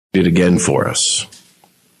it again for us.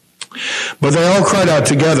 But they all cried out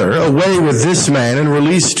together, "Away with this man and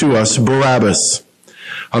release to us Barabbas,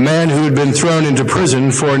 a man who had been thrown into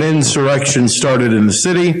prison for an insurrection started in the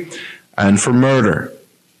city and for murder."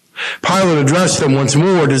 Pilate addressed them once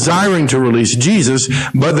more, desiring to release Jesus,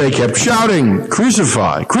 but they kept shouting,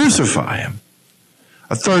 "Crucify, crucify him."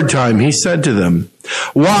 A third time he said to them,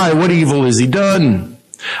 "Why, what evil has he done?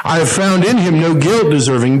 I have found in him no guilt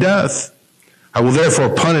deserving death. I will therefore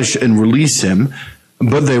punish and release him."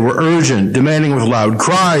 But they were urgent, demanding with loud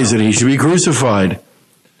cries that he should be crucified.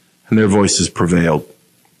 And their voices prevailed.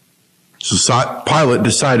 So Pilate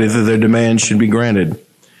decided that their demands should be granted.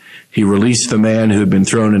 He released the man who had been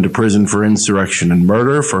thrown into prison for insurrection and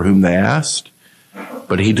murder, for whom they asked,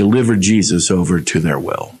 but he delivered Jesus over to their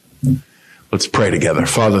will. Let's pray together.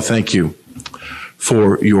 Father, thank you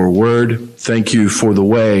for your word. Thank you for the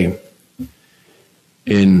way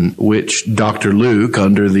in which Dr. Luke,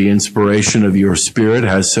 under the inspiration of your Spirit,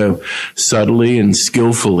 has so subtly and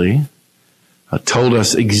skillfully told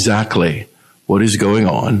us exactly what is going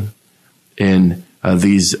on in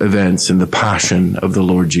these events in the passion of the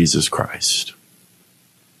Lord Jesus Christ.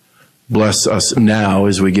 Bless us now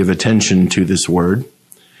as we give attention to this word.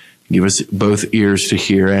 Give us both ears to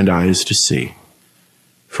hear and eyes to see.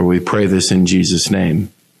 For we pray this in Jesus' name.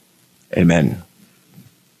 Amen.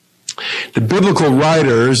 The biblical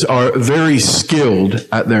writers are very skilled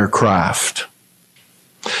at their craft.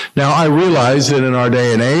 Now, I realize that in our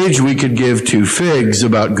day and age, we could give two figs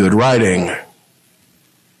about good writing.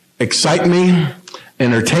 Excite me,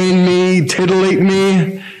 entertain me, titillate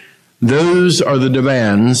me. Those are the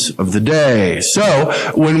demands of the day. So,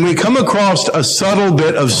 when we come across a subtle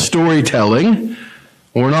bit of storytelling,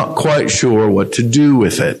 we're not quite sure what to do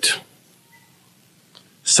with it.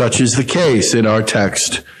 Such is the case in our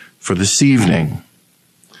text for this evening.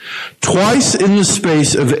 Twice in the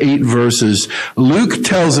space of 8 verses, Luke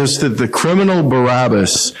tells us that the criminal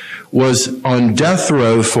Barabbas was on death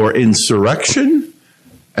row for insurrection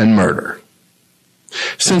and murder.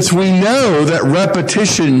 Since we know that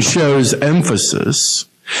repetition shows emphasis,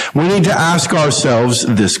 we need to ask ourselves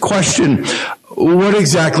this question: what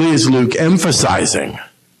exactly is Luke emphasizing?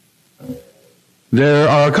 There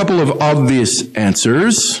are a couple of obvious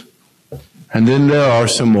answers, and then there are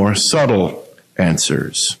some more subtle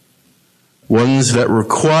answers, ones that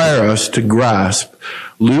require us to grasp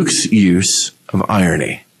Luke's use of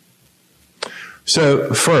irony.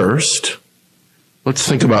 So first, let's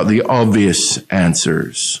think about the obvious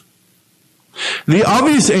answers. The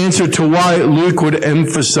obvious answer to why Luke would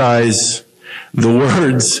emphasize the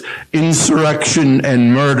words insurrection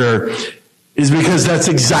and murder is because that's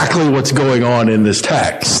exactly what's going on in this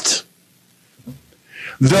text.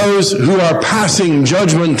 Those who are passing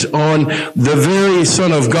judgment on the very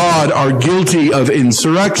Son of God are guilty of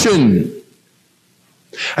insurrection.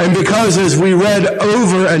 And because, as we read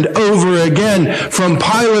over and over again from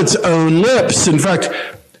Pilate's own lips, in fact,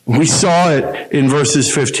 we saw it in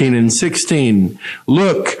verses 15 and 16.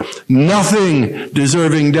 "Look, nothing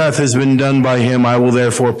deserving death has been done by him. I will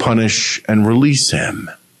therefore punish and release him."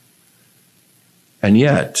 And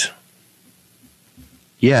yet,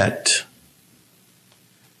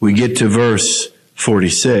 we get to verse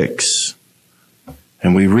 46,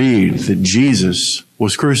 and we read that Jesus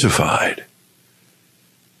was crucified,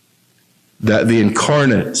 that the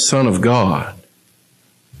incarnate Son of God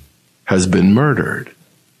has been murdered.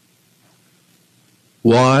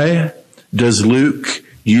 Why does Luke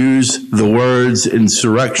use the words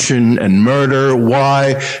insurrection and murder?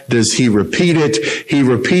 Why does he repeat it? He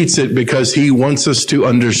repeats it because he wants us to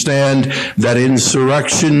understand that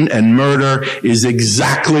insurrection and murder is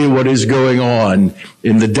exactly what is going on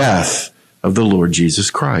in the death of the Lord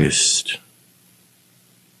Jesus Christ.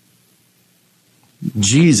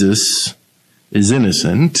 Jesus is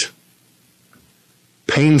innocent,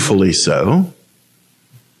 painfully so,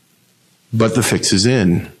 but the fix is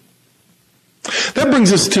in. That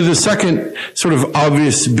brings us to the second sort of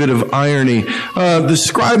obvious bit of irony. The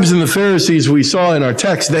scribes and the Pharisees we saw in our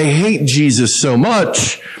text, they hate Jesus so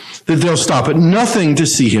much that they'll stop at nothing to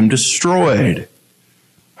see him destroyed.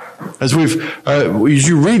 As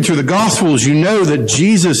you read through the Gospels, you know that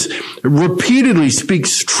Jesus repeatedly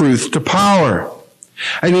speaks truth to power.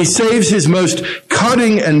 And he saves his most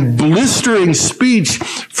cutting and blistering speech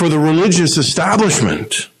for the religious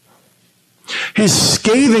establishment. His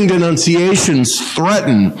scathing denunciations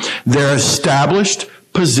threaten their established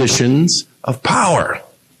positions of power.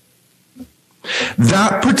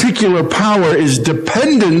 That particular power is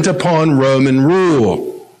dependent upon Roman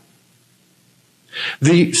rule.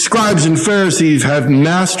 The scribes and Pharisees have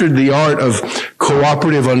mastered the art of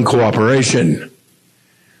cooperative uncooperation.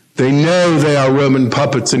 They know they are Roman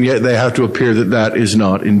puppets, and yet they have to appear that that is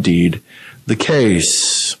not indeed the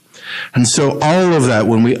case. And so all of that,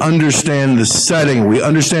 when we understand the setting, we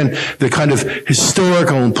understand the kind of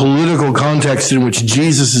historical and political context in which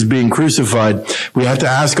Jesus is being crucified, we have to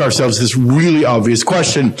ask ourselves this really obvious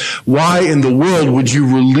question. Why in the world would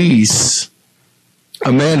you release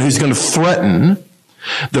a man who's going to threaten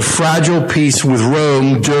the fragile peace with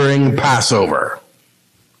Rome during Passover?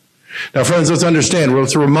 Now, friends, let's understand.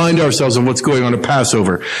 Let's remind ourselves of what's going on at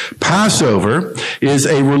Passover. Passover is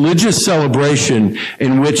a religious celebration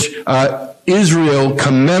in which Israel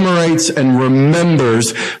commemorates and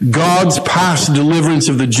remembers God's past deliverance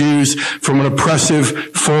of the Jews from an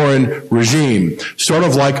oppressive foreign regime. Sort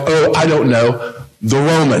of like, the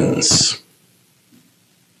Romans.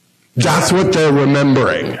 That's what they're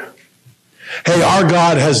remembering. Hey, our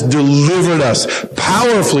God has delivered us,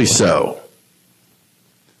 powerfully so,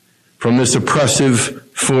 from this oppressive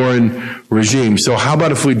foreign regime. So how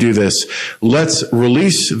about if we do this? Let's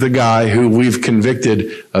release the guy who we've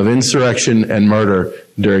convicted of insurrection and murder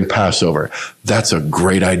during Passover. That's a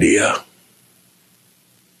great idea.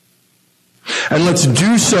 And let's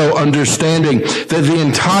do so understanding that the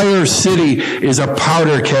entire city is a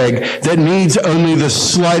powder keg that needs only the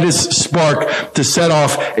slightest spark to set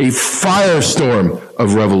off a firestorm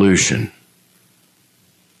of revolution.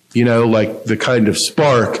 You know, like the kind of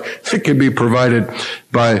spark that can be provided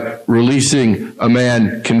by releasing a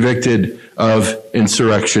man convicted of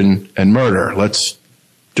insurrection and murder. Let's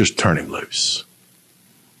just turn him loose.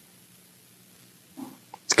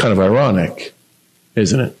 It's kind of ironic,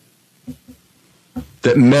 isn't it?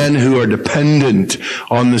 That men who are dependent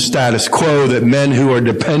on the status quo, that men who are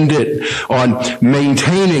dependent on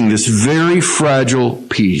maintaining this very fragile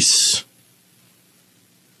peace,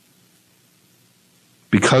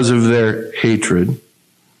 because of their hatred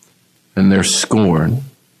and their scorn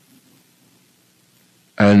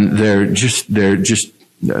and their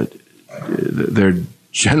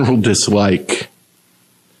general dislike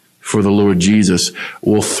for the Lord Jesus,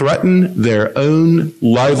 will threaten their own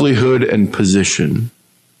livelihood and position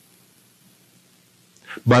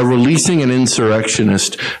by releasing an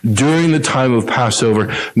insurrectionist during the time of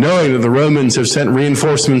Passover, knowing that the Romans have sent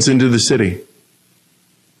reinforcements into the city.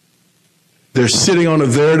 They're sitting on a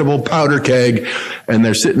veritable powder keg, and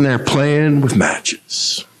they're sitting there playing with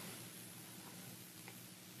matches.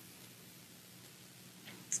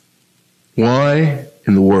 Why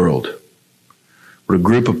in the world would a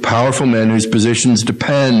group of powerful men whose positions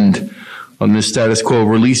depend on this status quo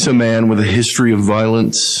release a man with a history of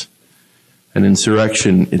violence and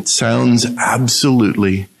insurrection? It sounds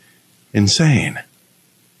absolutely insane.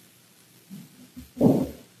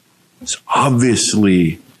 It's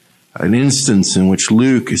obviously an instance in which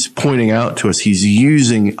Luke is pointing out to us, he's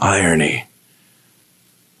using irony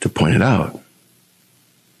to point it out.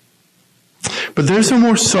 But there's a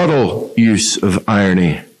more subtle use of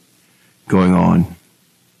irony going on.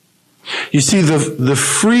 You see, the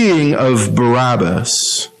freeing of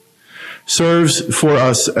Barabbas serves for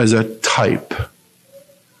us as a type.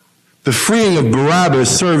 The freeing of Barabbas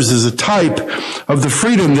serves as a type of the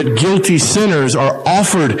freedom that guilty sinners are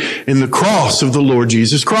offered in the cross of the Lord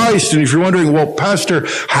Jesus Christ. And if you're wondering, well, Pastor,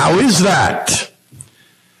 how is that?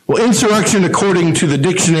 Well, insurrection, according to the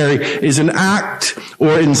dictionary, is an act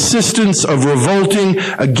or insistence of revolting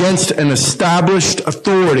against an established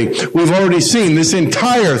authority. We've already seen this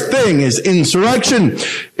entire thing is insurrection.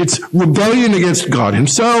 It's rebellion against God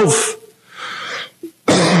himself.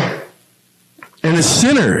 And as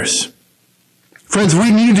sinners, friends, we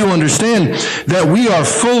need to understand that we are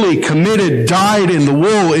fully committed,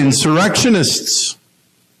 dyed-in-the-wool insurrectionists.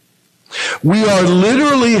 We are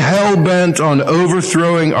literally hell-bent on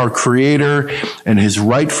overthrowing our Creator and his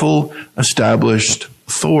rightful established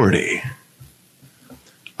authority.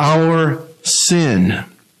 Our sin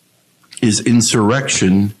is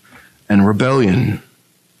insurrection and rebellion.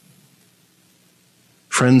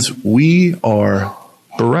 Friends, we are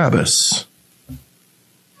Barabbas.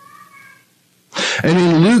 And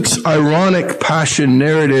in Luke's ironic passion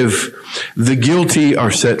narrative, the guilty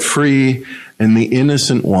are set free and the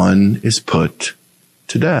innocent one is put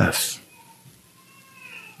to death.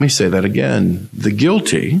 Let me say that again. The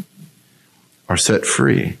guilty are set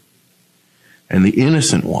free and the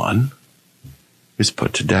innocent one is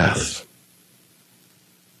put to death.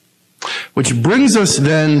 Which brings us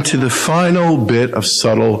then to the final bit of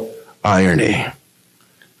subtle irony.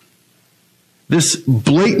 This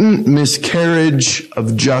blatant miscarriage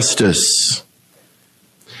of justice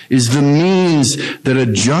is the means that a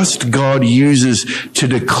just God uses to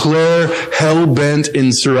declare hell-bent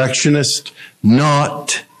insurrectionists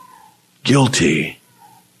not guilty.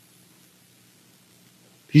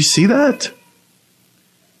 Do you see that?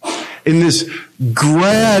 In this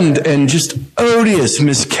grand and just odious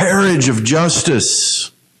miscarriage of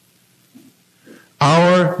justice,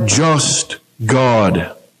 our just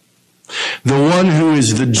God, the one who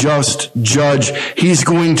is the just judge, he's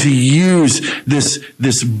going to use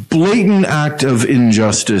this blatant act of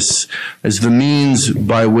injustice as the means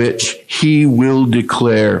by which he will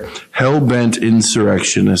declare hell-bent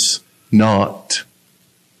insurrectionists not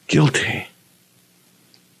guilty.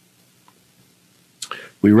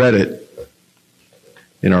 We read it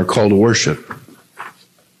in our call to worship.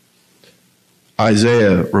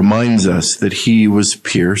 Isaiah reminds us that he was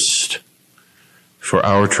pierced for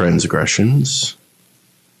our transgressions.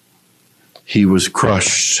 He was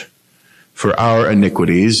crushed for our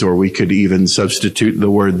iniquities, or we could even substitute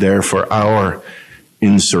the word there for our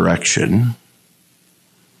insurrection.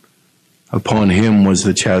 Upon him was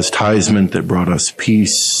the chastisement that brought us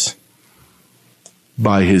peace.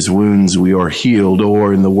 By his wounds we are healed,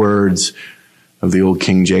 or in the words of the old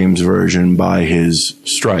King James Version, by his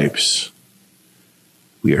stripes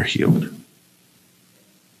we are healed.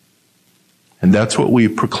 And that's what we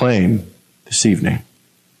proclaim this evening.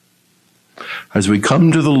 As we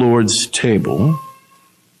come to the Lord's table,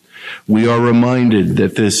 we are reminded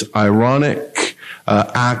that this ironic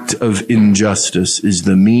act of injustice is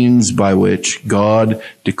the means by which God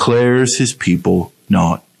declares his people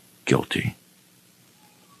not guilty.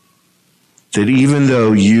 That even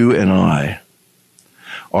though you and I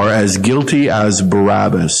are as guilty as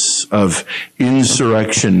Barabbas of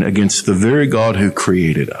insurrection against the very God who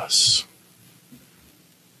created us,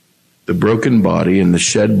 the broken body and the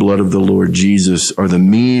shed blood of the Lord Jesus are the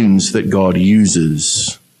means that God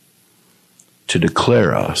uses to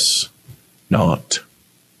declare us not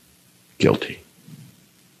guilty.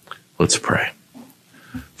 Let's pray.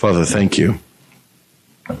 Father, thank you.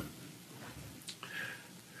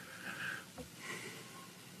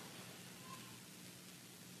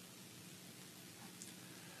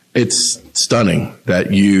 It's stunning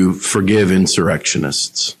that you forgive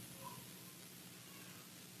insurrectionists.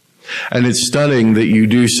 And it's stunning that you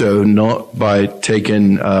do so not by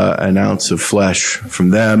taking an ounce of flesh from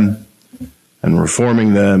them and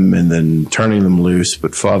reforming them and then turning them loose.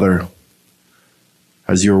 But Father,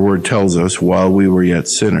 as your word tells us, while we were yet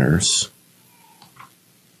sinners,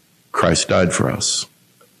 Christ died for us.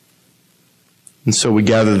 And so we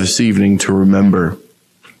gather this evening to remember.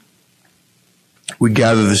 We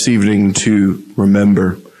gather this evening to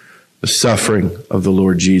remember the suffering of the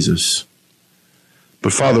Lord Jesus.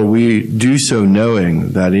 But Father, we do so knowing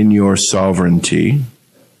that in your sovereignty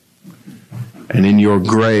and in your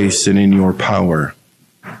grace and in your power,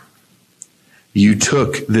 you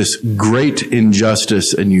took this great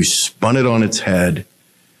injustice and you spun it on its head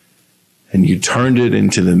and you turned it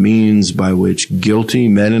into the means by which guilty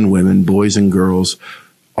men and women, boys and girls,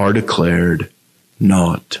 are declared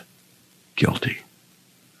not guilty.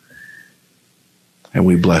 And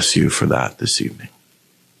we bless you for that this evening.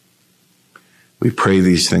 We pray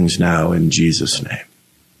these things now in Jesus' name.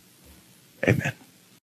 Amen.